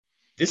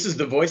This is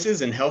the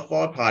Voices in Health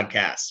Law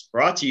podcast,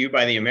 brought to you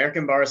by the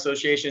American Bar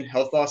Association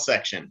Health Law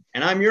Section.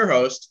 And I'm your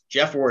host,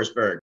 Jeff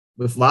Worsberg.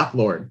 With Locke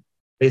Lord,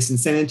 based in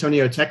San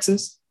Antonio,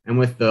 Texas, and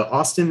with the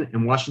Austin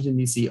and Washington,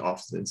 D.C.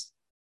 offices.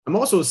 I'm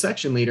also a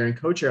section leader and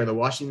co-chair of the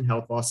Washington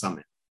Health Law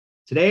Summit.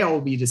 Today, I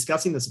will be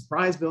discussing the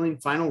surprise billing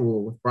final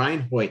rule with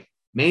Brian Hoyt,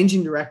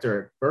 Managing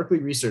Director at Berkeley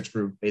Research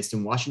Group based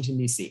in Washington,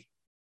 D.C.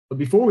 But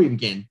before we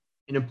begin,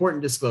 an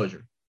important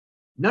disclosure.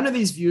 None of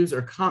these views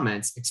or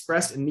comments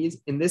expressed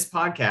in this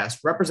podcast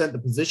represent the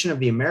position of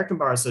the American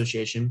Bar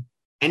Association,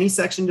 any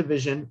section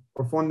division,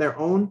 or form their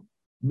own,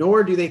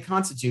 nor do they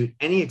constitute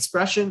any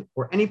expression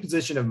or any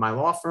position of my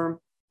law firm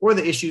or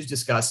the issues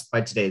discussed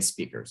by today's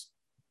speakers.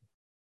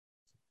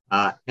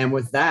 And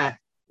with that,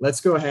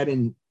 let's go ahead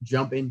and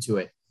jump into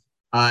it.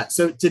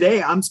 So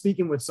today I'm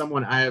speaking with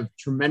someone I have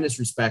tremendous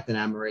respect and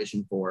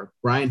admiration for,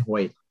 Brian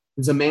Hoyt,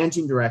 who's a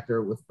managing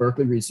director with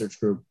Berkeley Research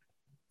Group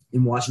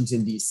in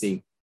Washington,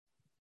 D.C.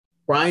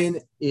 Brian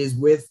is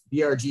with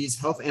BRG's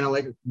health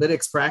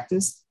analytics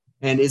practice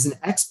and is an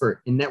expert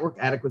in network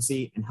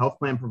adequacy and health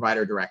plan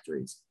provider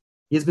directories.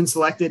 He has been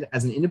selected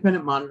as an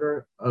independent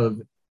monitor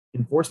of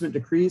enforcement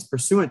decrees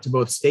pursuant to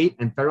both state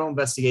and federal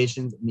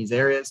investigations in these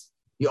areas.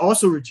 He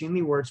also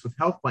routinely works with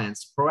health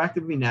plans to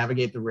proactively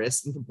navigate the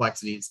risks and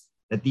complexities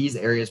that these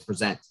areas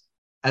present,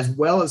 as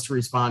well as to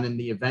respond in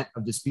the event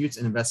of disputes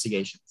and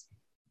investigations.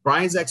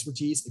 Brian's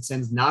expertise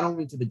extends not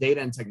only to the data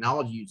and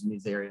technology used in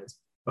these areas,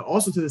 but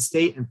also to the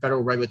state and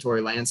federal regulatory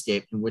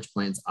landscape in which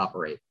plans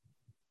operate.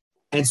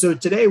 And so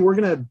today we're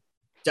going to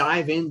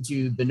dive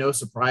into the No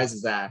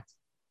Surprises Act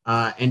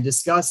and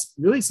discuss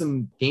really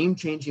some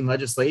game-changing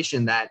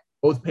legislation that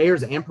both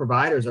payers and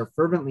providers are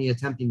fervently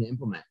attempting to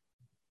implement.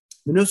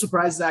 The No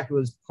Surprises Act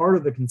was part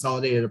of the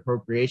Consolidated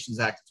Appropriations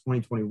Act of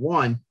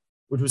 2021,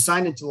 which was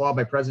signed into law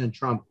by President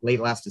Trump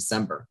late last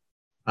December.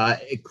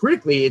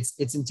 Critically,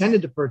 it's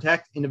intended to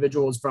protect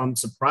individuals from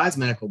surprise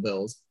medical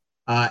bills,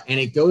 and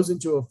it goes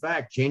into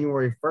effect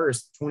January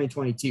 1st,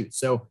 2022.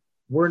 So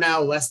we're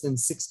now less than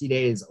 60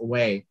 days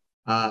away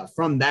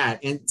from that.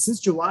 And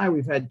since July,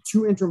 we've had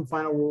two interim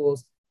final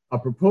rules, a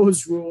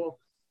proposed rule,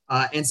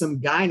 and some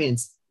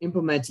guidance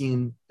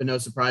implementing the No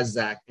Surprises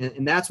Act.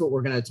 And that's what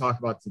we're going to talk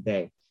about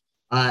today.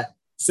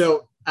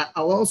 So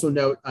I'll also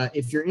note,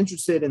 if you're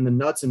interested in the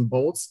nuts and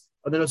bolts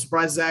of the No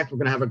Surprises Act, we're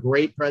going to have a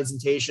great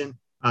presentation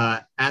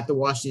at the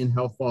Washington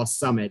Health Law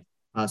Summit.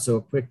 So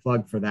a quick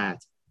plug for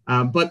that.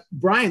 But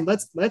Brian,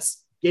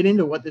 let's get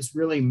into what this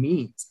really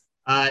means.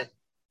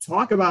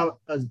 Talk about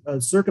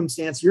a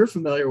circumstance you're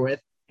familiar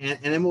with, and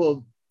then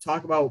we'll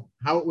talk about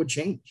how it would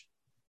change.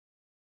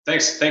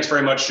 Thanks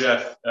very much,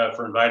 Jeff,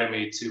 for inviting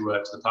me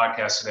to the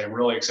podcast today. I'm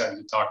really excited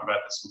to talk about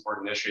this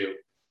important issue.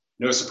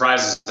 No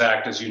Surprises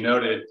Act, as you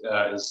noted,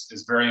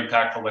 is very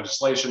impactful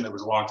legislation that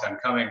was a long time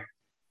coming,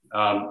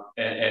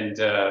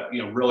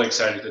 and really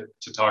excited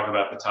to talk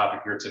about the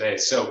topic here today.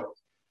 So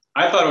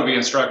I thought it would be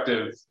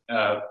instructive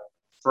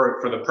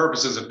for the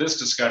purposes of this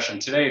discussion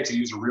today to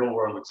use a real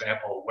world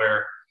example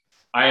where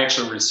I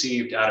actually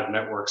received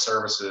out-of-network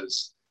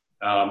services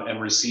and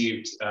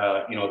received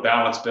a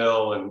balance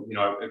bill, and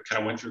it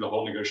kind of went through the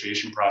whole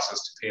negotiation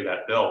process to pay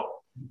that bill.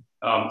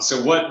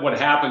 So what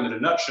happened in a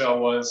nutshell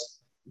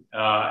was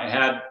I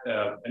had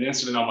an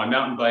incident on my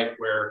mountain bike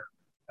where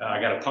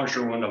I got a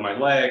puncture wound on my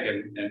leg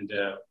and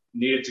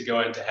needed to go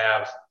in to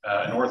have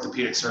an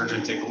orthopedic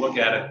surgeon take a look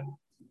at it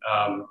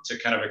to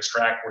kind of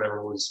extract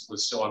whatever was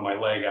still on my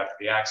leg after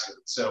the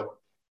accident. So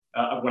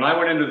when I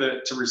went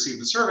into to receive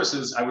the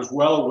services, I was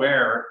well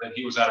aware that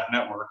he was out of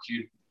network.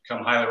 He'd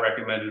come highly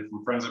recommended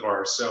from friends of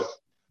ours. So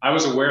I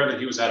was aware that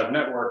he was out of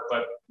network,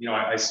 but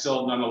I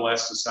still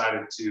nonetheless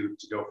decided to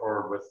go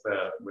forward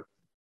with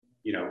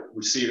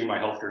receiving my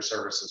healthcare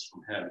services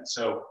from him.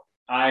 So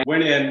I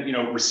went in,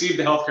 received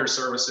the healthcare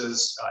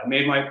services. I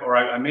made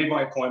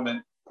my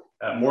appointment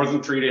more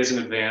than 3 days in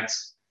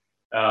advance.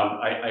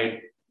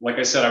 Like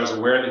I said, I was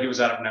aware that he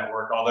was out of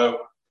network,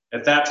 although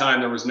at that time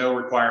there was no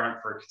requirement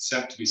for a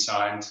consent to be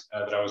signed,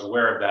 that I was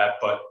aware of that.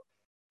 But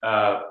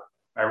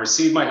I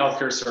received my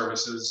healthcare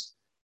services.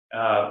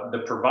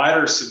 The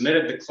provider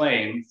submitted the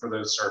claim for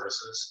those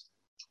services,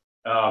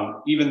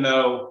 even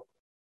though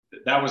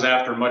that was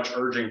after much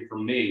urging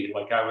from me.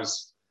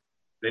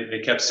 They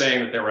kept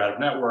saying that they were out of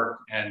network,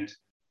 and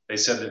they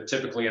said that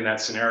typically in that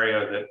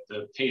scenario that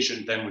the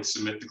patient then would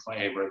submit the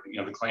claim or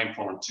the claim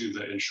form to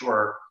the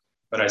insurer.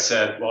 But I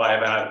said, well, I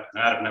have an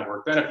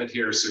out-of-network benefit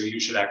here, so you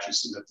should actually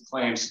submit the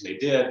claims. So they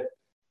did.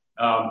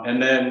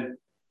 And then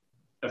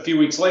a few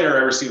weeks later,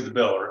 I received the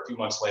bill, or a few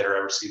months later,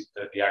 I received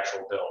the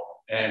actual bill.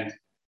 And,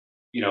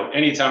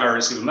 anytime I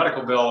receive a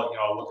medical bill,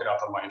 I'll look it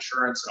up on my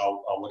insurance, and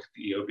I'll look at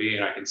the EOB,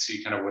 and I can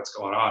see kind of what's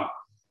going on.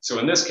 So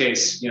in this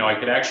case, I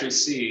could actually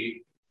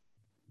see,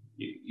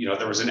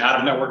 there was an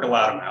out-of-network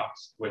allowed amount,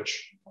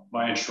 which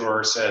my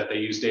insurer said they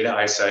use Data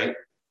Eyesight,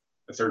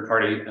 a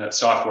third-party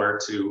software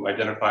to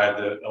identify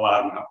the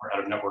allowed amount for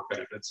out-of-network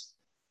benefits.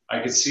 I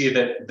could see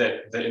that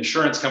the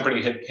insurance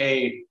company had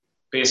paid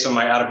based on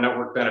my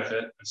out-of-network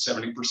benefit of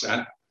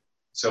 70%.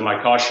 So my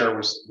cost share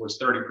was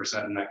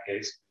 30% in that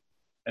case.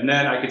 And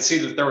then I could see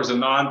that there was a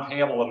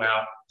non-payable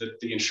amount that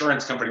the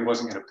insurance company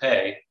wasn't going to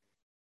pay.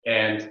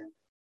 And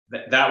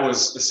that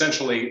was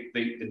essentially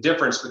the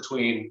difference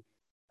between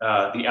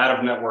the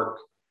out-of-network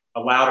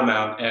allowed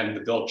amount and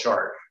the billed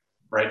charge,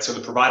 right? So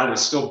the provider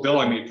was still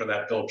billing me for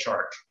that billed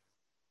charge.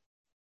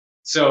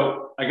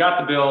 So I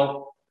got the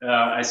bill.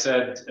 I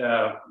said,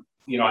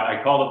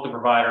 I called up the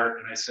provider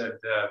and I said,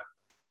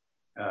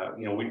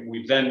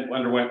 we then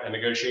underwent a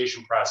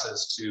negotiation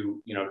process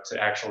to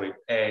actually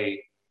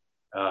pay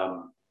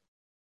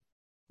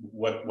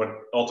what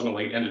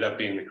ultimately ended up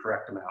being the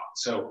correct amount.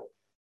 So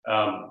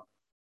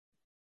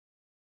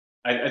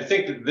I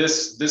think that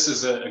this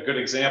is a good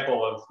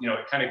example of,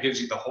 it kind of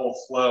gives you the whole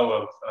flow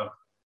of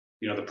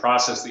the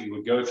process that you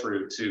would go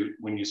through to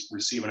when you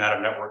receive an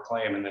out-of-network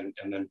claim and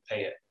then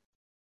pay it.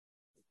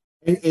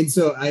 And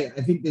so I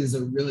think this is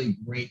a really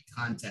great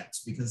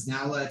context, because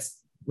now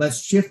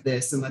let's shift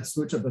this and let's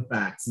switch up the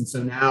facts. And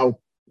so now,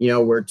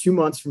 we're 2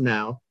 months from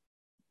now,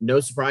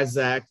 No Surprises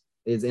Act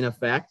is in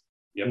effect.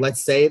 Yep.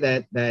 Let's say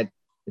that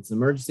it's an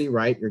emergency,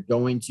 right? You're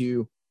going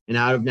to an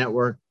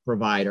out-of-network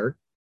provider.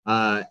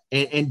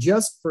 And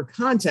just for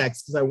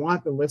context, because I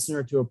want the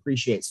listener to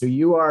appreciate. So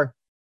you're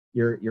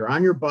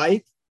on your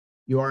bike,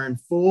 you are in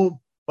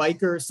full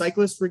biker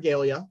cyclist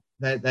regalia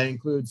that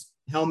includes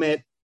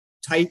helmet,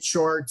 tight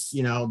shorts,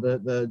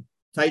 the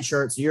tight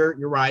shirts. You're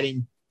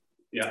riding.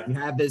 Yeah. You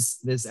have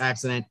this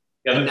accident.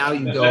 Yeah, and now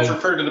you go. That's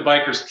referred to the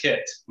biker's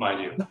kit,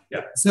 mind you.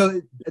 Yeah.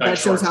 So that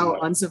shows how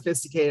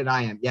unsophisticated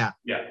I am. Yeah.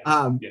 Yeah.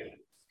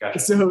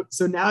 Gotcha.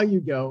 So now you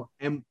go,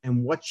 and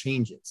what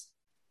changes?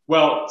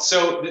 Well,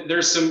 so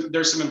there's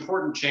some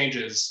important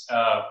changes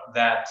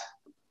that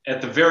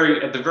at the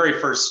very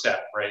first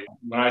step, right?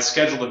 When I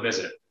scheduled a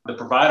visit, the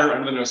provider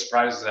under the No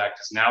Surprises Act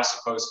is now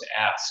supposed to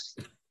ask,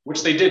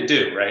 which they did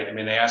do, right? I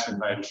mean, they asked me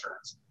if I had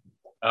insurance,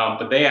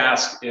 but they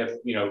ask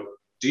if,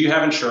 do you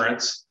have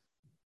insurance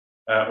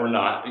or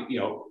not?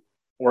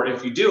 Or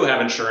if you do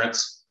have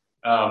insurance,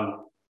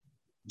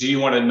 do you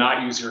want to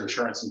not use your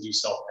insurance and do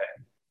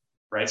self-pay,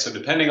 right? So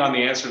depending on the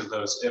answer to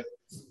those,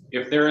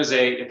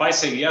 if I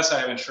say yes, I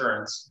have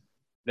insurance,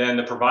 then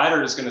the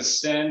provider is going to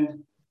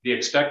send the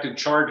expected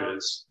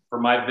charges for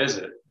my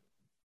visit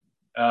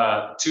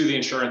to the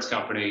insurance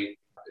company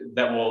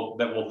that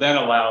will then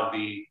allow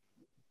the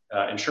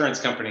insurance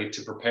company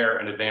to prepare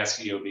an advanced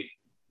EOB,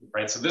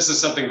 right? So this is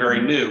something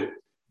very new.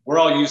 We're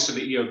all used to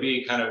the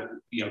EOB kind of,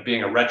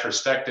 being a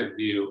retrospective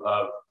view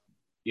of,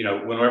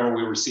 whenever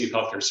we receive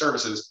healthcare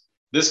services.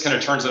 This kind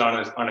of turns it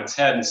on its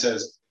head and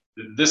says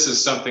this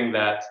is something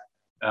that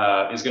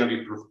is going to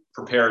be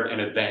prepared in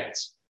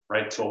advance,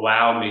 right? To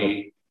allow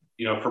me,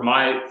 for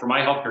my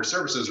healthcare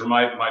services or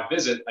my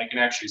visit, I can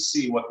actually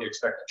see what the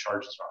expected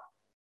charges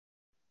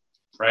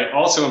are, right?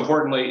 Also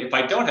importantly, if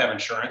I don't have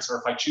insurance or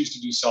if I choose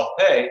to do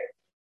self-pay,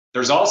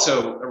 there's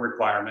also a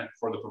requirement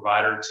for the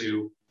provider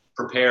to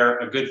prepare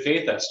a good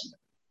faith estimate,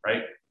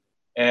 right?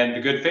 And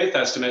the good faith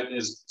estimate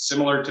is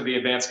similar to the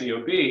advanced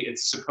EOB.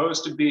 It's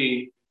supposed to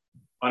be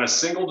on a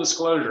single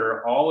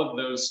disclosure, all of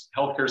those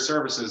healthcare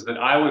services that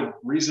I would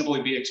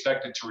reasonably be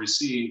expected to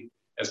receive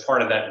as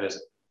part of that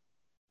visit,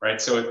 right?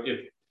 So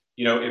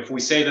if we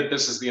say that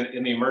this is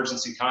in the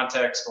emergency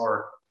context,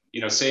 or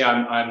say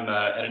I'm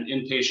at an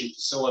inpatient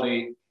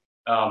facility,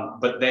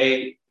 but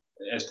they,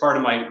 as part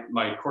of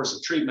my course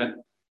of treatment,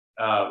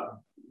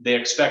 they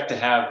expect to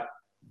have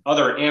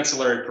other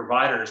ancillary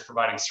providers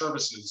providing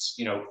services,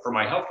 for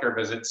my healthcare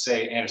visits,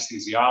 say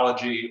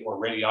anesthesiology or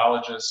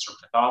radiologists or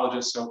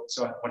pathologists,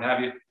 so what have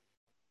you.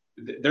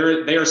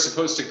 They are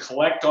supposed to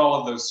collect all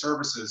of those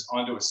services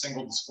onto a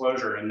single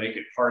disclosure and make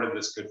it part of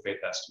this good faith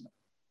estimate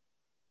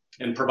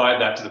and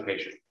provide that to the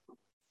patient.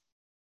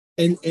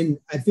 And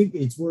I think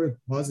it's worth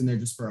pausing there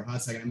just for a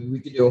hot second. I mean, we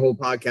could do a whole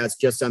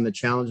podcast just on the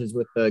challenges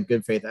with the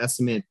good faith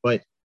estimate,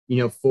 but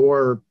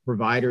for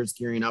providers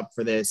gearing up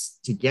for this,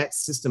 to get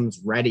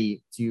systems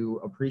ready to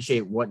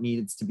appreciate what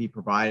needs to be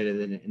provided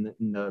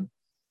in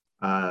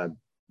the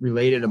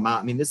related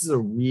amount. I mean, this is a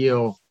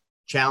real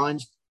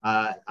challenge.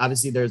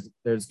 Obviously,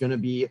 there's going to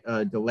be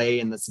a delay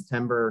in the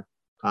September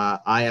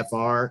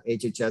IFR.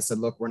 HHS said,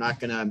 look, we're not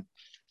going to,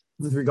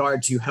 with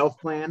regard to health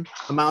plan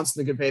amounts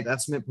in the good faith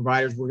estimate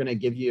providers, we're going to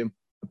give you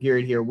a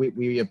period here.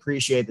 We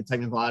appreciate the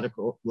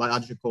technological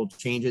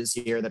changes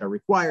here that are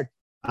required.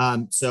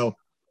 So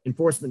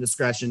enforcement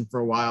discretion for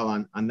a while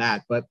on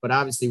that, but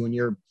obviously when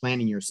you're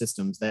planning your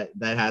systems, that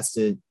has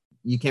to,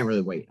 you can't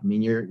really wait. I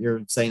mean,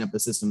 you're setting up the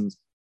systems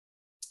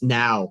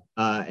now,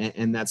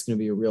 and that's going to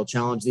be a real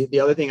challenge. The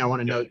other thing I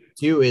want to note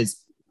too is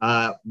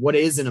what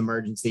is an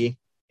emergency,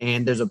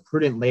 and there's a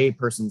prudent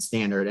layperson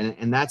standard,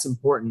 and that's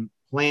important.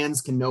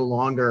 Plans can no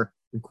longer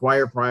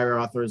require prior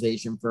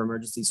authorization for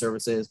emergency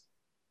services.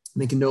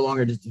 They can no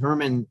longer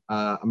determine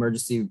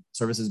emergency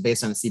services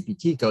based on a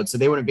CPT code, so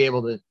they wouldn't be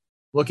able to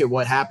look at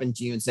what happened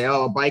to you and say,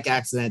 oh, a bike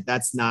accident,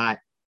 that's not,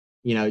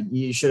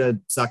 you should have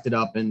sucked it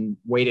up and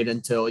waited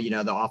until,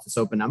 the office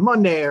opened on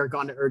Monday or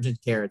gone to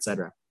urgent care, et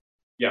cetera.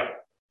 Yeah.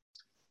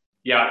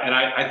 Yeah. And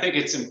I think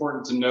it's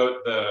important to note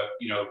the,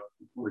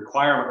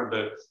 requirement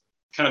or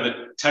kind of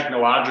the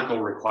technological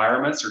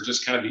requirements or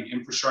just kind of the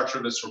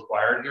infrastructure that's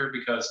required here,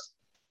 because,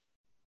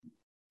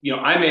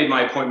 I made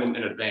my appointment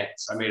in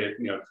advance. I made it,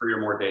 3 or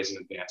more days in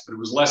advance, but it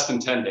was less than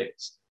 10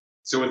 days.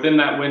 So within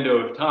that window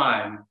of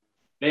time,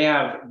 they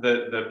have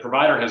the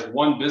provider has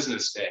 1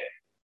 business day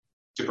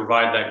to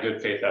provide that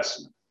good faith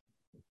estimate,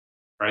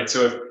 right?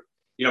 So if,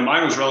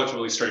 mine was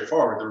relatively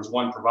straightforward. There was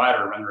 1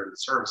 provider rendering the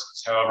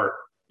services. However,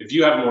 if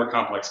you have a more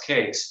complex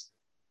case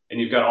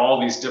and you've got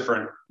all these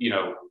different,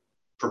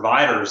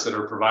 providers that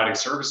are providing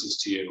services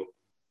to you,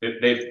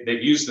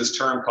 they've used this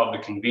term called the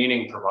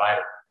convening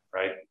provider,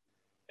 right?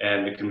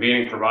 And the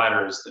convening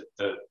provider is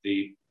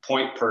the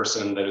point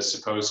person that is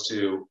supposed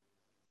to,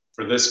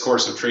 for this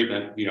course of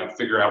treatment,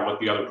 figure out what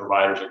the other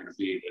providers are going to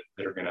be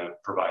that are going to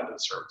provide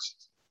those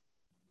services.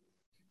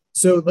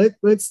 So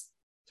let's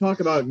talk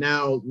about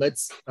now,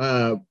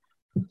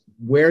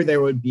 where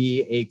there would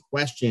be a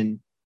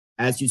question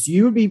as to, so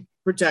you would be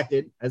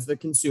protected as the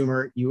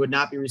consumer. You would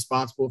not be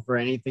responsible for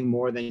anything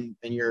more than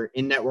your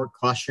in-network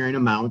cost sharing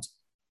amount.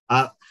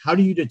 How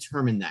do you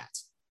determine that?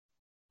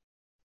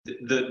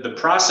 The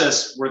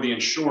process where the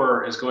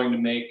insurer is going to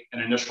make an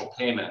initial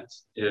payment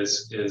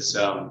is they're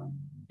still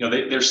going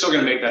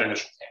to make that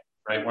initial payment,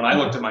 right? When I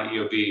looked at my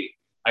EOB,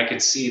 I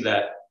could see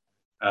that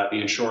the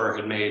insurer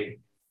had made,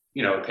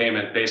 a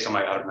payment based on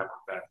my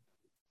out-of-network benefit,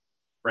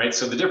 right?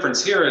 So the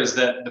difference here is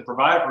that the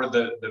provider or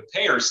the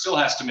payer still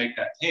has to make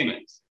that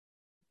payment,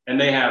 and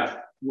they have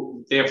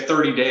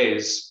 30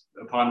 days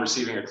upon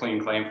receiving a clean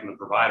claim from the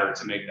provider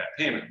to make that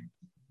payment.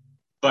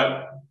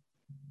 But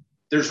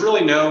there's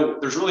really no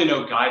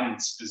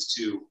guidance as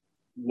to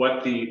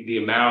what the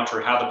amount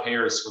or how the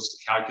payer is supposed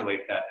to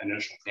calculate that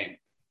initial payment,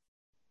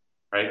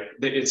 right?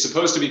 It's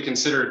supposed to be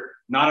considered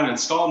not an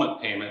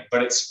installment payment,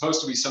 but it's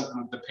supposed to be something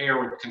that the payer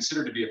would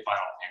consider to be a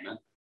final payment.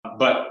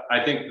 But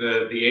I think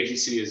the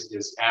agency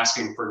is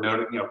asking for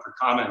for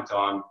comment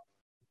on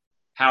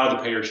how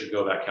the payer should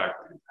go about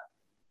calculating that.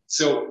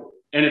 So,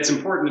 and it's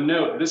important to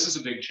note, this is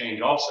a big change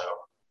also,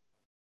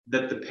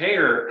 that the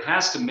payer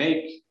has to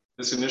make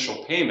this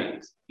initial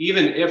payment,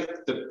 even if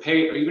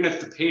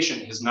the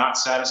patient has not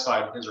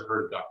satisfied his or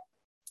her deductible.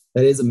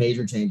 That is a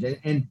major change.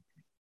 And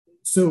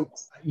so,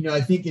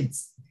 I think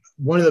it's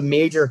one of the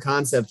major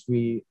concepts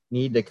we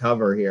need to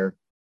cover here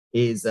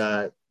is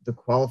the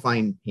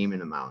qualifying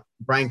payment amount.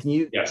 Brian, can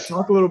you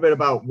talk a little bit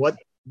about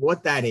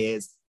what that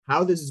is,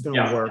 how this is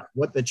going to work,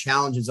 what the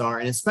challenges are,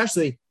 and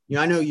especially,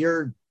 I know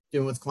you're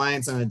dealing with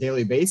clients on a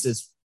daily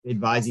basis,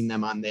 advising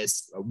them on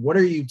this. What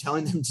are you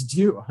telling them to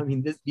do? I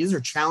mean, these are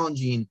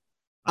challenging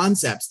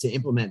concepts to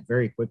implement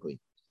very quickly.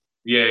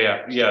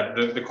 Yeah.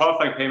 The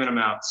qualifying payment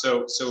amount.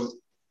 So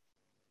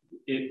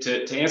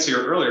to answer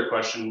your earlier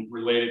question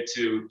related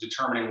to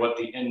determining what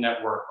the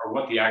in-network or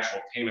what the actual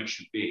payment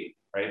should be,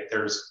 right?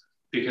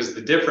 Because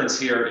the difference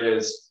here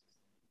is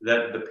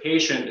that the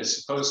patient is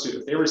supposed to,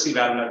 if they receive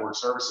out-of-network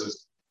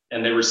services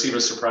and they receive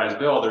a surprise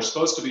bill, they're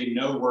supposed to be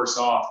no worse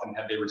off than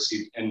had they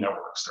received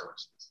in-network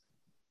services,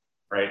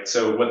 right?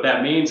 So what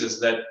that means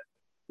is that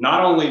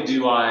not only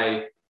do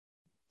I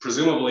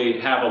presumably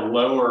have a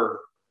lower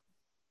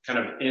kind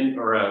of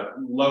a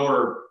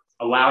lower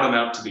allowed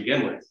amount to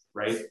begin with,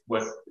 right?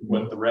 What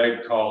the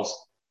reg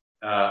calls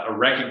a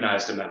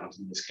recognized amount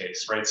in this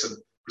case, right? So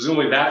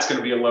presumably that's going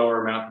to be a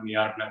lower amount than the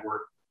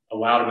out-of-network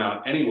allowed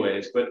amount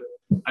anyways. But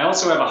I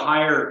also have a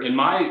higher, in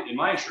my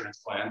insurance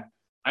plan,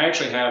 I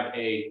actually have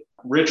a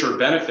richer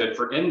benefit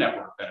for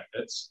in-network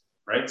benefits,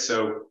 right?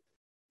 So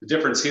the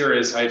difference here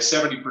is I have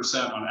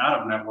 70% on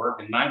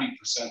out-of-network and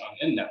 90% on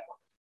in-network,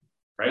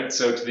 right?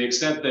 So to the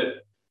extent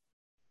that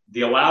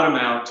the allowed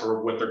amount,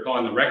 or what they're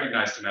calling the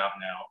recognized amount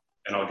now,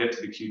 and I'll get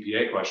to the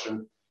QPA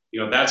question,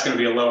 that's going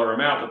to be a lower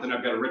amount, but then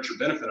I've got a richer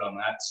benefit on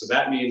that. So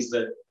that means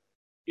that,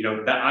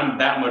 that I'm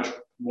that much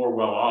more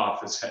well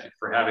off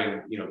for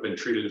having, been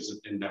treated as an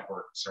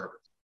in-network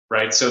service,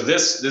 right? So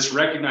this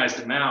recognized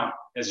amount,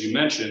 as you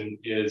mentioned,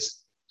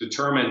 is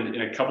determined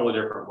in a couple of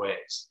different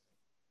ways.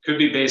 Could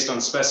be based on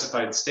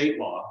specified state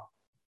law,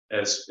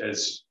 as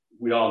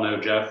we all know,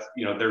 Jeff.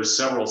 There's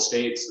several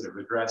states that have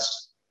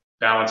addressed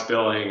balance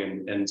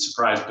billing and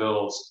surprise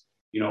bills,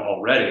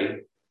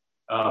 already.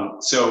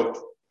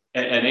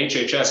 And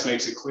HHS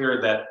makes it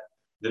clear that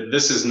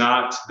this is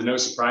not, the No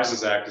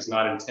Surprises Act is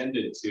not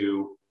intended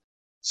to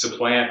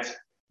supplant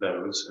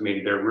those. I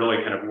mean, they're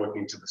really kind of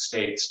looking to the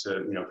states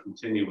to,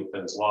 continue with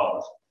those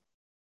laws.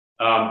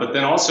 But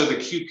then also the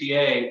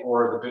QPA,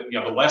 or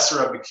the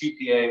lesser of the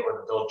QPA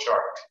or the bill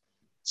charge.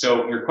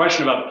 So your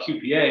question about the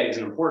QPA is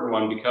an important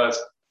one, because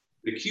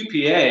the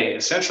QPA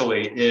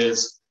essentially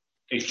is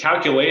a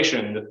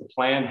calculation that the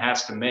plan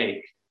has to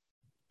make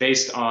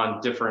based on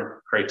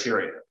different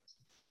criteria,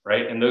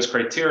 right? And those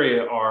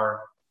criteria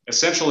are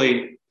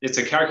essentially, it's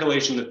a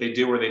calculation that they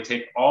do where they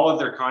take all of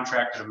their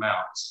contracted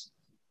amounts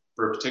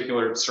for a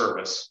particular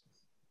service.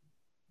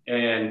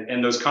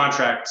 And those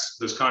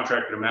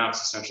contracted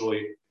amounts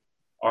essentially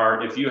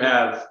are, if you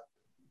have,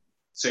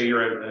 say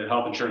you're a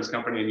health insurance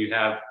company and you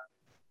have,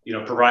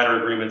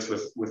 provider agreements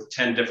with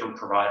 10 different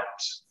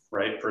providers,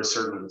 right, for a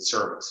certain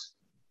service.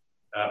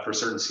 per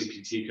certain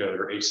CPT code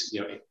or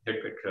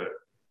HCPC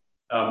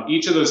code.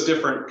 Each of those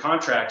different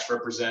contracts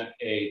represent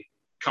a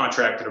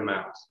contracted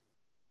amount,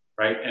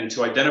 right? And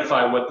to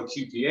identify what the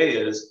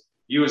QPA is,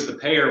 you as the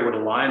payer would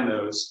align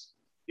those,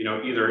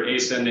 either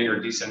ascending or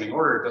descending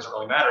order, it doesn't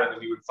really matter,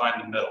 then you would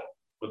find the middle,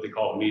 what they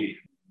call the median,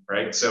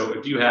 right? So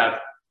if you have,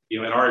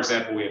 in our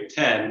example, we have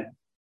 10,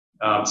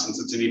 since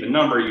it's an even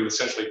number, you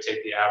essentially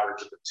take the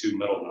average of the two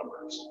middle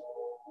numbers.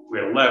 If we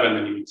had 11,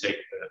 then you would take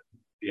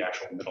the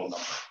actual middle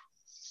number.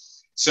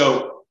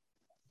 So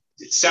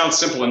it sounds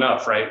simple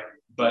enough, right?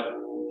 But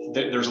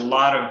there's a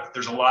lot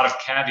of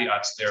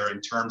caveats there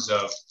in terms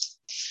of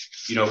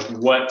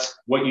what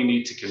you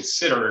need to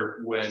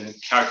consider when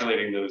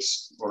calculating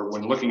those or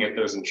when looking at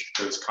those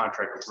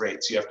contracted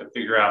rates. You have to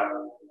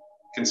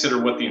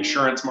consider what the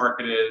insurance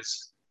market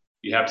is.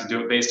 You have to do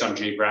it based on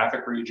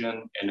geographic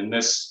region, and in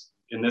this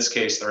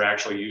case, they're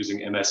actually using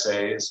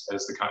MSAs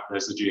as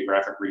the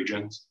geographic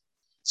regions.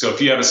 So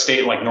if you have a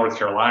state like North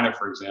Carolina,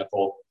 for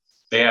example,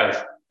 they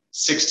have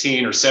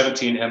 16 or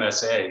 17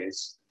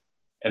 MSAs,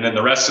 and then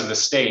the rest of the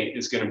state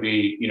is going to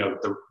be,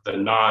 the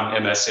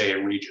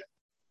non-MSA region,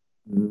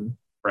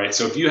 right?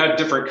 So if you have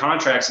different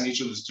contracts in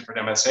each of those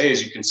different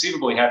MSAs, you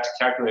conceivably have to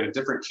calculate a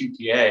different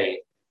QPA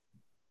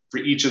for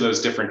each of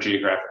those different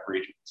geographic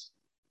regions.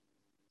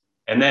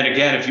 And then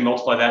again, if you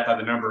multiply that by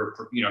the number of,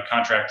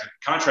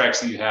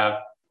 contracts that you have,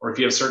 or if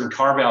you have certain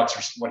carve-outs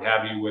or what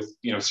have you with,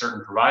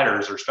 certain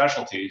providers or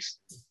specialties,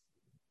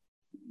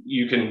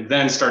 you can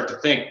then start to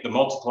think the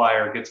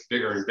multiplier gets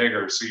bigger and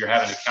bigger. So you're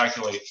having to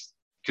calculate,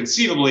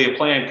 conceivably a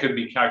plan could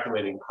be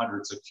calculating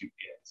hundreds of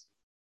QPAs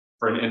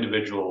for an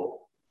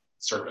individual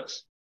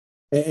service.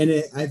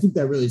 And I think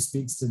that really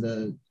speaks to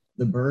the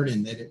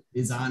burden that it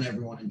is on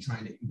everyone in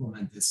trying to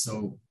implement this.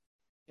 So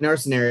in our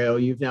scenario,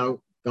 you've now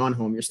gone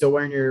home, you're still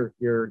wearing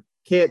your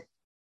kit,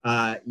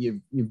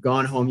 you've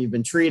gone home, you've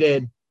been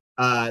treated.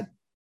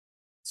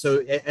 So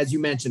as you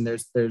mentioned,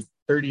 there's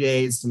 30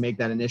 days to make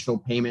that initial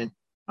payment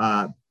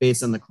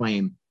based on the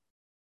claim.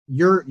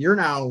 You're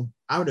now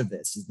out of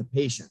this as the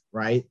patient,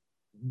 right?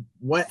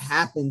 What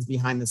happens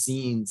behind the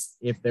scenes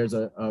if there's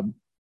a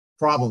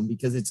problem?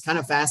 Because it's kind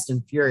of fast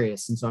and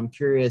furious. And so I'm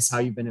curious how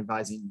you've been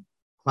advising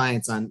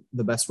clients on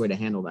the best way to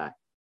handle that.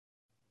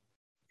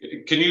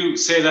 Can you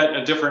say it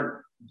a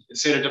different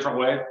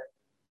way?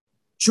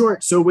 Sure.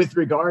 So with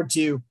regard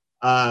to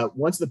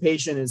once the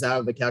patient is out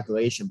of the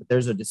calculation, but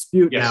there's a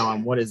dispute now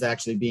on what is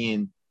actually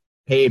being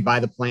paid by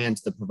the plan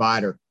to the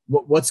provider,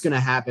 what's going to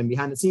happen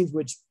behind the scenes,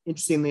 which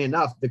interestingly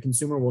enough, the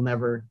patient will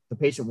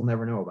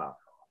never know about.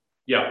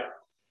 Yeah.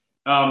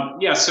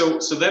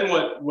 So then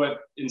what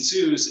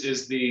ensues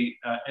is the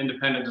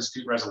independent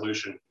dispute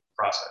resolution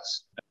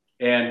process.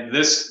 And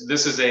this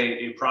is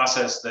a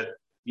process that,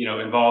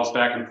 involves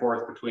back and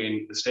forth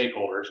between the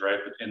stakeholders, right?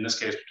 In this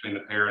case, between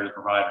the payer and the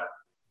provider.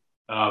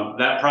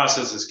 That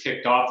process is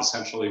kicked off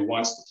essentially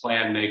once the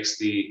plan makes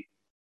the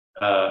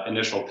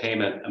initial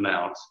payment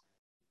amount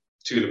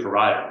to the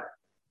provider.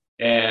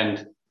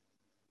 And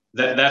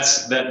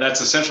that's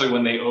essentially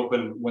when they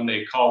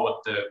call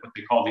what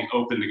they call the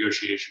open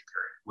negotiation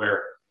period,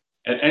 where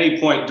at any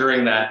point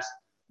during that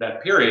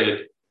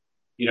period,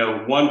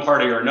 one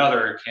party or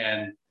another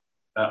can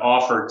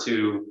offer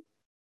to,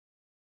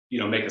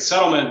 make a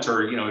settlement,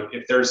 or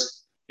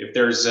if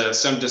there's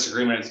some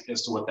disagreement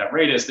as to what that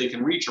rate is, they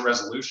can reach a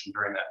resolution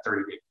during that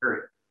 30-day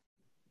period,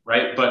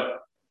 right?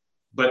 But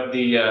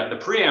the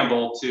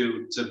preamble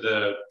to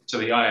the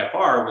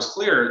IFR was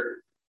clear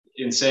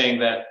in saying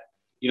that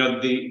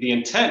the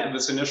intent of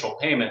this initial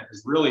payment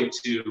is really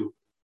to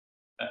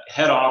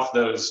head off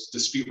those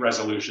dispute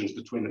resolutions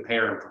between the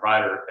payer and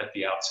provider at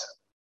the outset,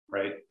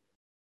 right?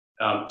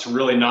 To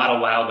really not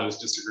allow those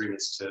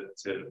disagreements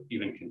to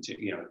even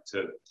continue,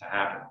 to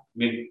happen. I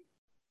mean,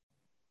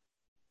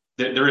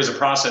 there is a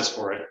process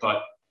for it,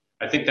 but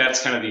I think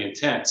that's kind of the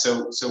intent.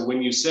 So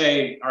when you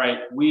say, all right,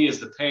 we as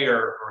the payer,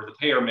 or the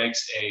payer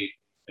makes a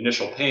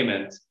initial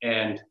payment,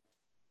 and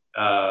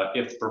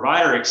if the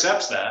provider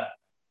accepts that,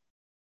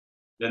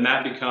 then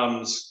that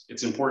becomes,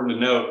 it's important to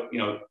note,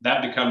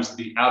 that becomes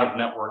the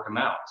out-of-network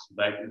amount,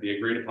 like the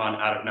agreed-upon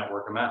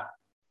out-of-network amount.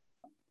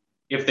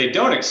 If they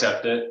don't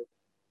accept it,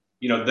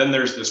 then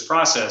there's this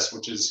process,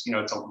 which is,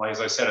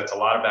 as I said, it's a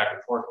lot of back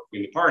and forth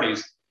between the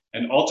parties,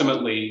 and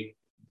ultimately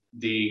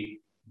the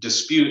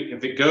dispute,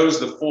 if it goes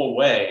the full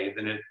way,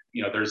 then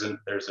there's an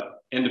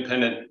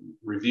independent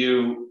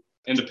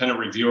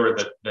reviewer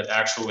that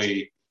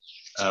actually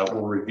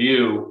will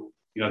review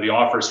the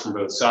offers from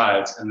both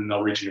sides, and then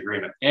they'll reach an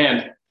agreement.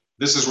 And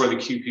this is where the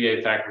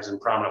QPA factors in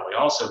prominently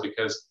also,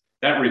 because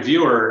that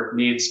reviewer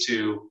needs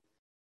to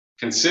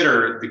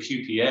consider the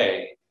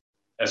QPA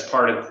as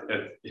part of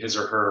his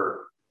or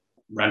her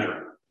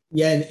rendering.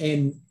 Yeah,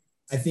 and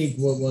I think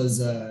what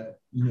was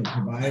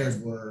providers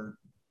were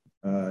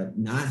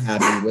not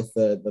happy with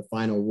the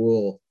final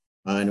rule.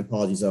 And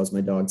apologies, that was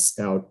my dog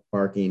Scout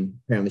barking.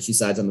 Apparently she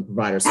sides on the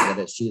provider side of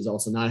it. She is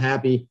also not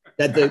happy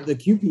that the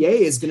QPA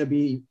is going to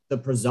be the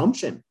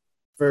presumption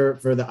for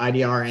the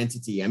IDR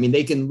entity. I mean,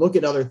 they can look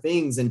at other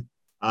things, and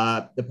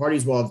the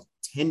parties will have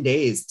 10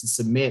 days to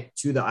submit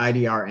to the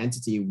IDR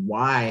entity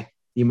why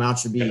the amount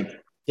should be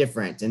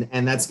different.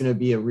 And that's going to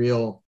be a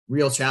real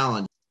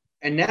challenge.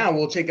 And now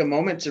we'll take a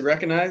moment to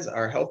recognize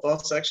our Health Law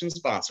Section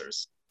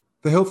sponsors.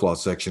 The Health Law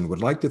Section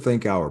would like to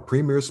thank our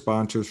premier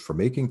sponsors for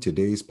making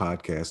today's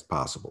podcast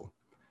possible.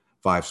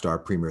 5-star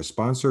premier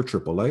sponsor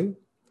AAA,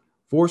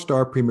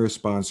 4-star premier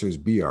sponsors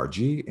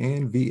BRG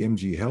and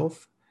VMG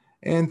Health,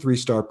 and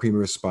 3-star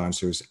premier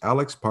sponsors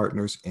Alex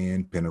Partners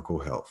and Pinnacle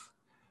Health.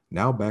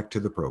 Now back to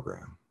the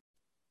program.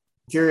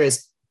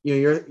 Curious,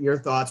 your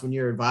thoughts when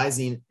you're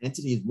advising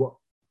entities.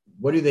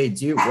 What do they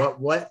do?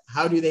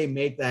 How do they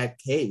make that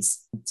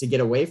case to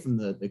get away from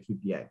the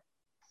QPA?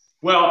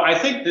 Well, I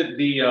think that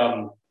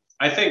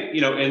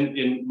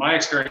in my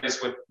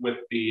experience with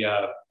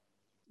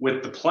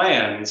the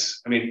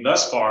plans, I mean,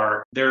 thus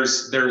far,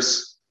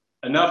 there's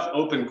enough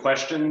open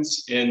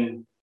questions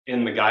in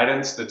the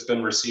guidance that's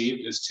been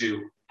received as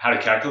to how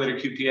to calculate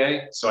a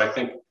QPA. So I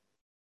think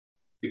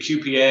the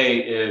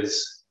QPA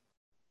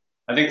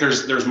I think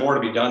there's more to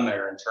be done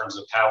there in terms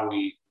of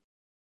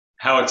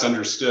how it's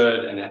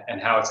understood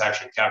and how it's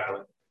actually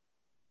calculated,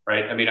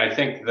 right? I mean, I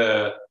think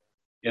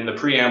in the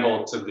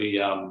preamble to the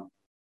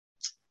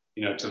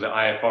to the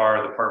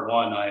IFR, the Part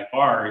 1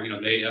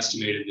 IFR, they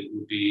estimated it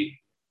would be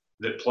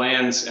that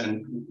plans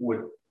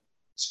would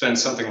spend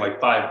something like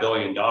 $5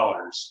 billion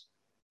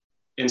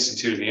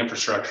instituting the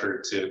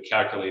infrastructure to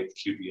calculate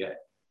the QPA.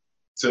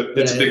 So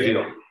it's a big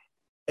deal.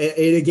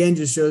 It again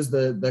just shows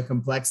the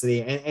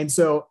complexity. And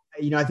so,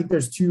 I think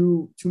there's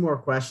two more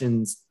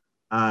questions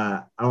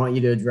I want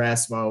you to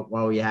address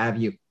while we have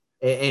you.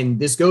 And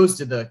this goes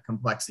to the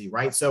complexity,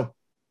 right? So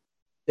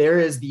there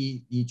is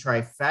the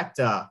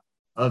trifecta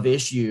of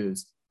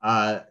issues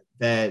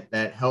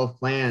that health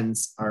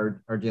plans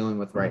are dealing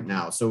with right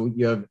now. So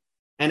you have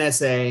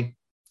NSA,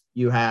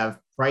 you have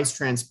price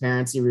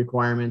transparency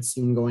requirements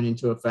soon going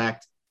into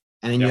effect,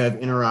 and then you have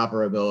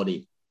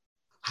interoperability.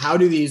 How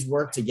do these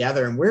work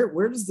together, and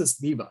where does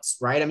this leave us,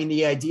 right? I mean,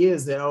 the idea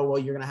is that,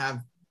 you're going to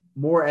have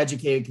more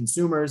educated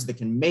consumers that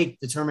can make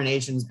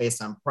determinations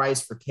based on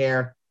price for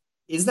care.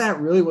 Is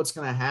that really what's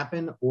going to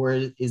happen, or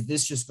is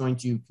this just going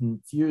to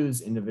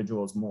confuse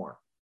individuals more?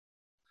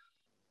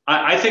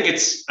 I think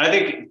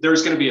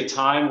there's going to be a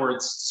time where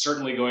it's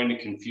certainly going to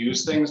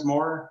confuse things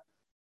more.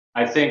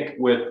 I think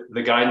with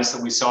the guidance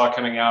that we saw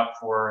coming out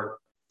for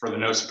the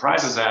No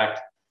Surprises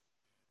Act,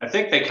 I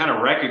think they kind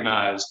of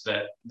recognized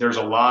that there's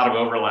a lot of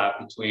overlap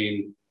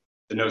between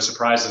the No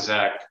Surprises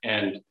Act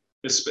and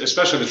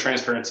especially the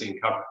transparency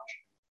and coverage.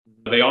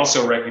 They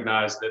also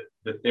recognize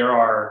that there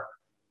are,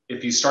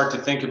 if you start to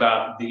think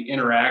about the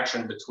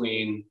interaction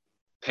between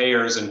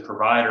payers and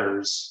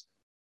providers,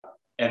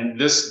 and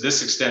this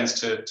extends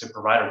to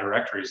provider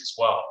directories as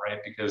well, right?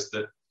 Because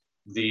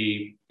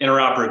the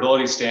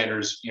interoperability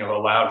standards,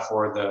 allowed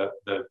for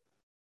the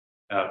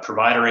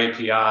provider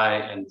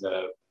API and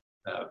the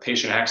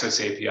patient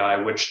access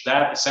API, which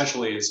that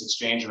essentially is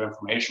exchange of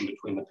information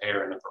between the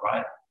payer and the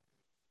provider,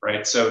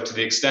 right? So to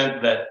the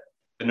extent that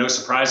the No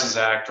Surprises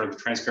Act or the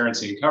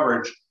transparency and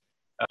coverage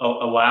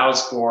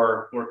allows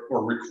for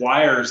or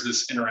requires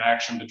this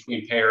interaction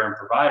between payer and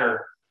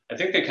provider, I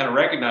think they kind of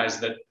recognize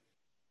that,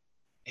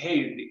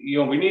 hey,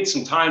 we need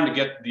some time to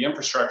get the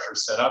infrastructure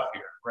set up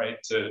here, right?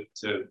 To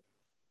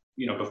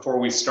before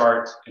we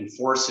start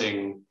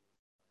enforcing,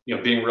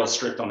 being real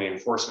strict on the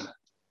enforcement.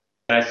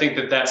 And I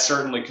think that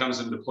certainly comes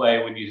into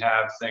play when you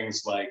have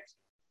things like,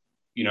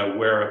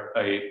 where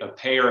a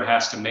payer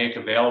has to make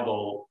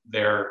available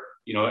their,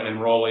 an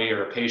enrollee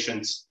or a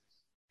patient's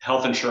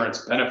health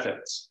insurance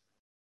benefits,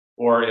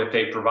 or if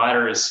a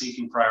provider is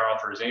seeking prior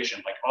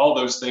authorization, like all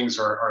those things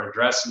are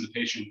addressed in the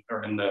patient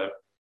or in the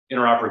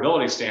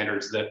interoperability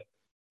standards that,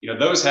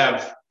 those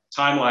have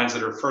timelines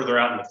that are further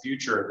out in the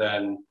future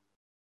than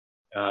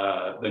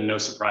the No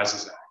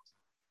Surprises Act.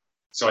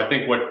 So I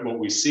think what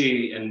we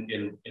see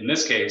in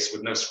this case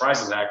with No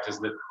Surprises Act is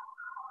that,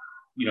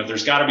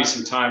 there's got to be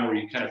some time where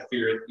you kind of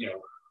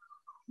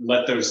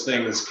let those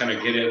things kind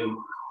of get in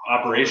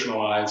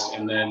operationalized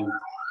and then,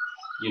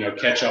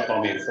 catch up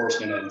on the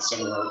enforcement and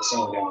similar down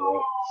the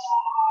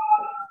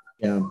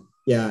road.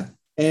 Yeah.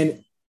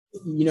 And,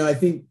 I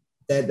think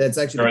that's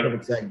actually the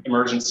perfect segue.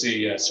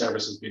 Emergency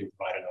services being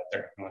provided out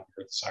there. I want to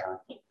hear the siren.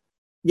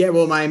 Yeah,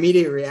 well, my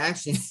immediate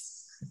reaction,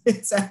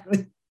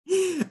 exactly.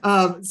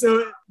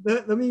 So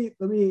let me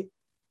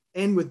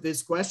end with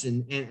this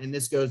question, and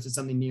this goes to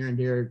something near and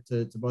dear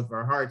to both of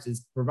our hearts,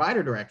 is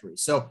provider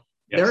directories. So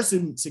there are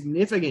some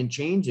significant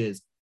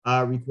changes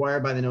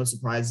required by the No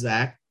Surprises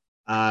Act.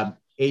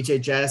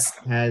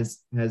 HHS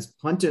has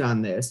punted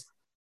on this.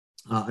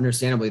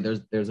 Understandably,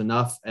 there's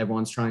enough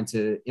everyone's trying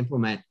to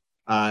implement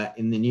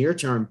in the near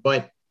term,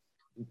 but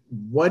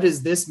what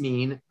does this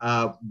mean?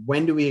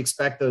 When do we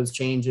expect those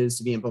changes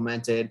to be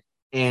implemented?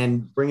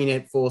 And bringing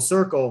it full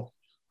circle,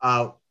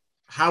 how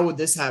would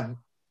this have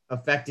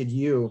affected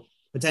you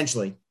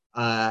potentially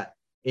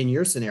in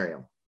your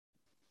scenario?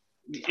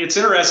 It's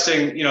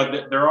interesting,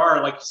 there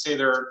are, like you say,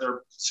 there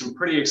are some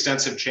pretty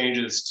extensive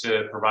changes to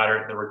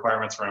the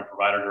requirements around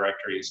provider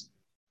directories.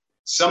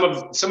 some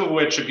of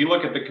which, if you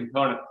look at the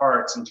component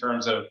parts in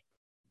terms of,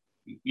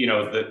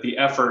 the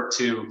effort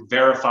to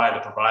verify the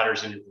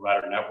providers in your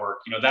provider network,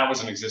 that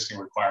was an existing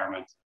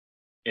requirement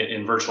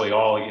in virtually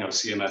all,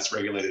 CMS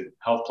regulated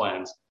health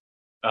plans.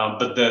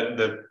 But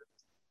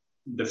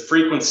the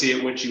frequency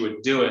at which you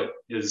would do it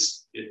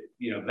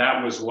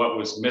that was what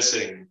was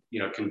missing,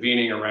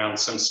 convening around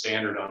some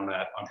standard on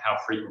how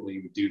frequently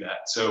you would do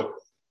that. So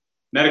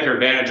Medicare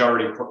Advantage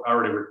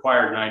already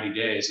required 90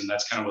 days, and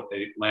that's kind of what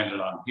they landed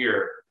on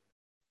here.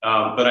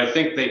 But I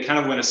think they kind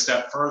of went a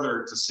step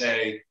further to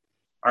say,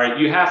 all right,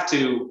 you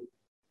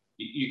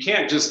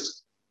can't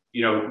just,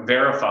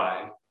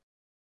 verify,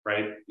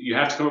 right? You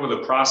have to come up with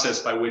a process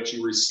by which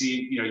you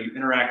receive, you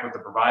interact with the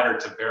provider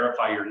to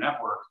verify your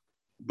network,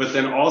 but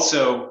then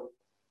also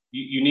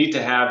you need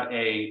to have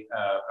a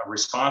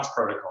response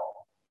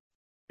protocol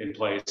in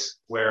place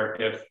where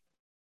if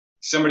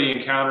somebody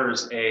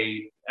encounters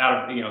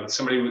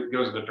somebody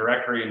goes to the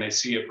directory and they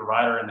see a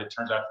provider and it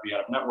turns out to be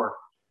out of network,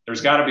 there's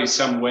got to be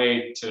some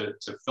way to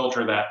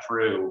filter that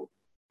through,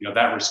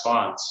 that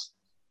response.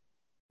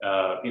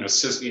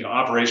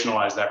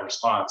 Operationalize that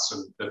response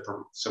so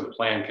the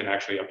plan can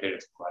actually update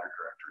its provider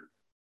directory.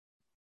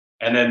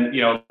 And then,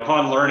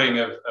 upon learning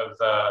of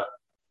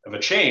a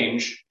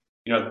change,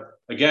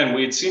 again,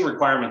 we had seen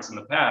requirements in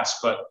the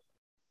past, but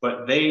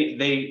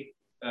they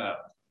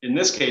in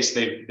this case,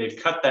 they've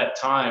cut that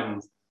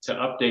time to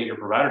update your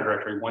provider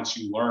directory once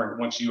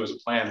you as a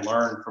plan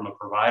learn from a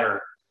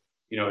provider,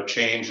 a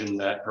change in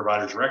that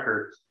provider's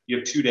record. You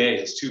have 2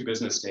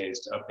 business days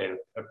to update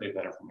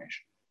that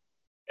information.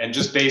 And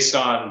just based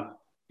on,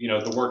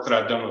 the work that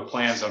I've done with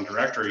plans on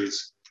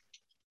directories,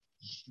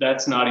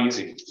 that's not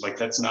easy. Like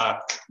that's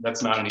not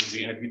an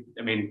easy.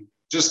 And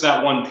just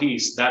that one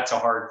piece, that's a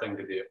hard thing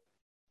to do.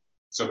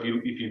 So if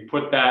you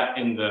put that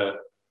in the,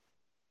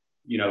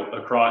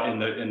 across in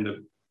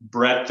the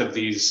breadth of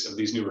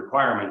these new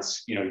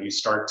requirements, you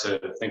start to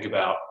think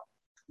about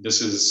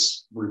this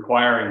is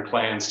requiring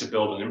plans to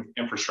build an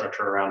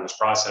infrastructure around this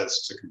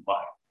process to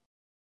comply.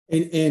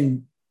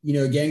 And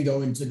again,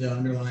 going to the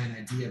underlying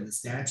idea of the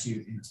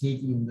statute and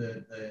taking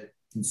the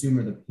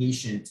consumer, the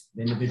patient,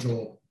 the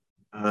individual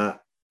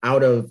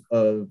out of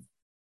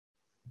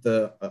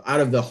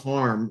the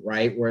harm,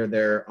 right, where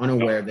they're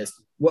unaware of this.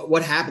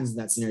 What happens in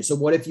that scenario? So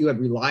what if you had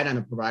relied on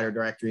a provider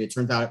directory? It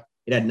turns out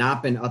it had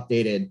not been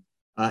updated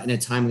in a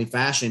timely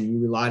fashion. You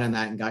relied on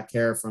that and got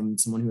care from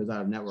someone who was out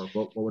of network.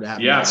 What would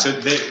happen? Yeah, so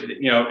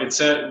it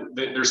said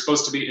that they're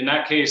supposed to be, in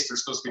that case, they're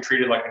supposed to be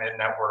treated like an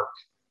in-network.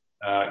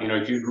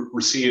 If you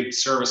received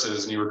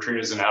services and you were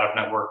treated as an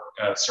out-of-network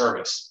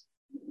service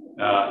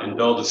and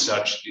billed as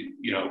such,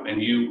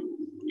 and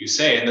you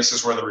say, and this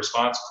is where the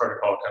response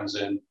protocol comes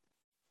in,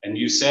 and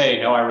you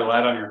say, no, I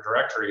relied on your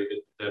directory,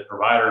 the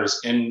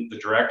providers in the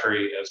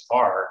directory as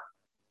par,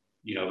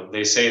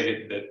 they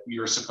say that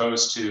you're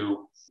supposed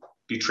to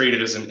be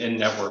treated as an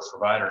in-network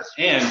provider.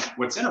 And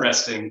what's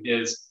interesting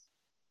is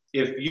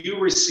if you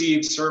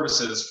receive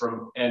services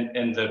from,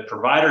 and the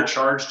provider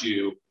charged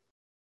you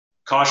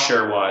cost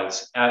share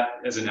wise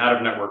as an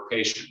out-of-network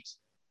patient,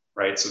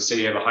 right? So say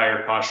you have a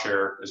higher cost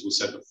share, as we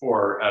said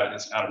before,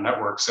 as out of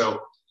network.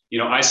 So,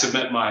 I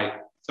submit my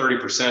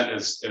 30%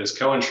 as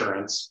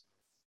co-insurance.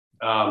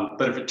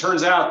 But if it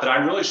turns out that I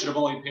really should have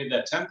only paid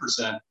that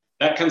 10%,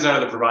 that comes out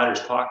of the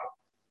provider's pocket.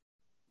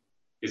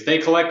 If they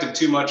collected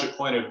too much at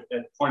point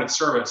of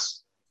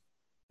service,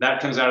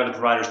 that comes out of the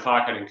provider's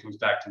pocket and comes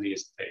back to me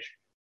as the patient.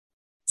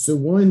 So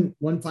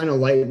one final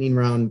lightning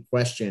round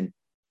question.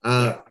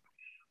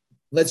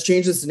 Let's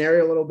change the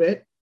scenario a little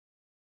bit.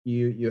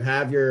 You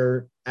have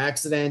your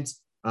accident.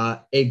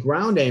 A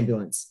ground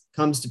ambulance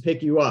comes to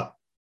pick you up.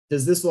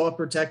 Does this law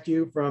protect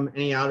you from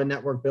any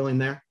out-of-network billing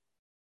there?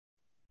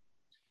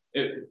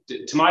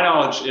 To my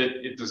knowledge,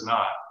 it does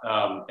not.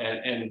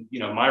 And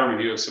my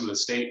review of some of the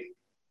state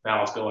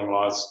balance billing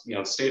laws,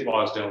 state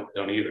laws don't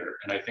either.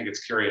 And I think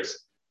it's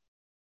curious.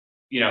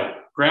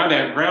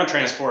 Ground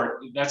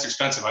transport, that's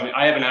expensive.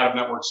 I have an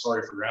out-of-network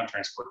story for ground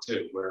transport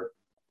too, where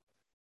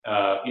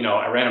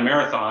I ran a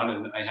marathon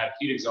and I had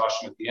heat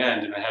exhaustion at the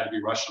end, and I had to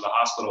be rushed to the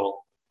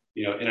hospital,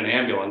 in an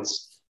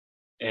ambulance,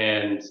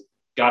 and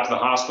got to the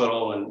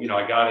hospital, and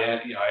I got in.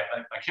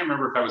 I can't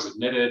remember if I was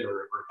admitted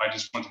or if I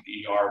just went to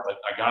the ER, but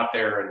I got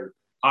there, and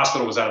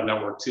hospital was out of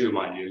network too,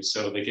 mind you.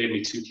 So they gave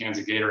me 2 cans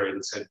of Gatorade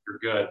and said, "You're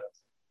good."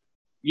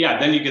 Yeah,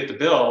 then you get the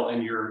bill,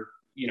 and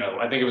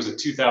I think it was a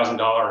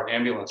 $2,000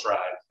 ambulance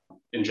ride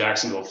in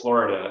Jacksonville,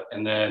 Florida,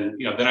 and then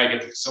then I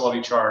get the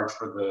facility charge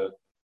for the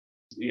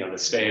the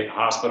stay at the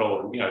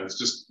hospital. It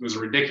was a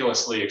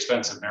ridiculously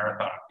expensive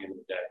marathon at the end of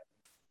the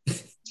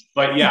day.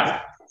 But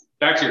yeah,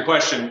 back to your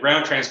question,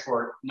 ground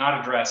transport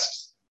not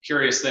addressed.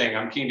 Curious thing.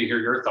 I'm keen to hear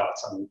your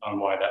thoughts on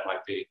why that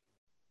might be.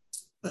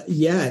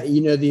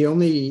 The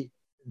only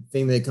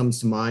thing that comes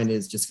to mind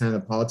is just kind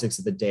of the politics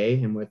of the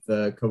day. And with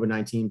the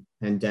COVID-19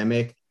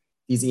 pandemic,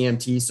 these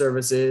EMT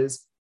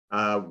services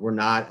were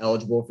not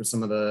eligible for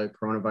some of the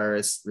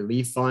coronavirus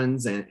relief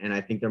funds. And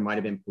I think there might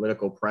have been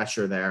political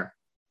pressure there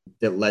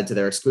that led to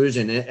their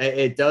exclusion.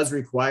 It does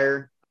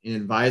require an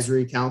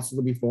advisory council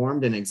to be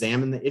formed and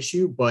examine the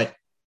issue. But,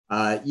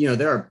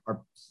 there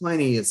are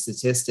plenty of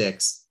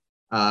statistics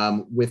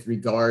with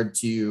regard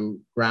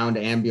to ground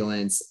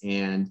ambulance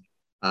and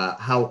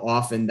how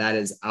often that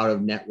is out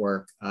of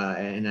network.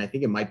 And I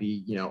think it might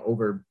be,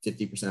 over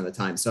 50% of the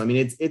time. So, I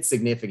mean, it's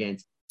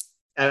significant.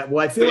 Well,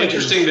 I feel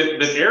interesting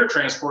that air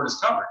transport is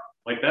covered.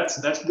 Like that's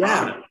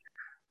prominent.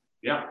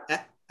 Yeah.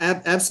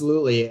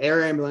 Absolutely.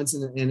 Air ambulance.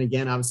 And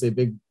again, obviously a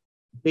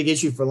big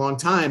issue for a long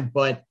time,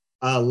 but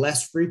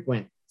less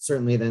frequent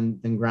certainly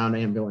than ground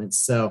ambulance.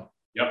 So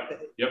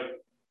Yep.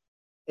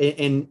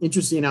 An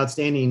interesting,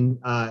 outstanding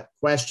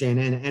question.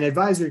 And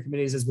advisory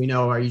committees, as we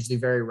know, are usually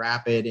very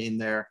rapid in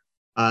their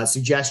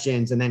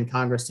suggestions, and then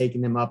Congress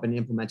taking them up and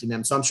implementing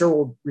them. So I'm sure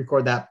we'll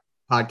record that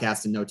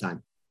podcast in no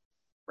time.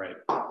 Right.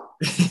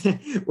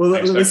 Well,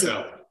 listen,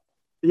 so.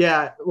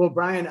 Yeah. Well,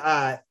 Brian,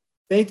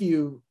 thank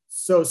you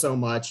so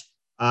much.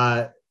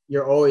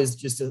 You're always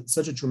just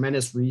such a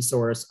tremendous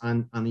resource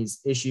on these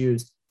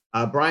issues.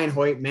 Brian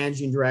Hoyt,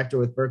 Managing Director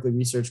with Berkeley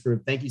Research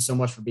Group. Thank you so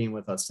much for being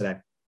with us today.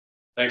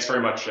 Thanks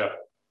very much, Jeff.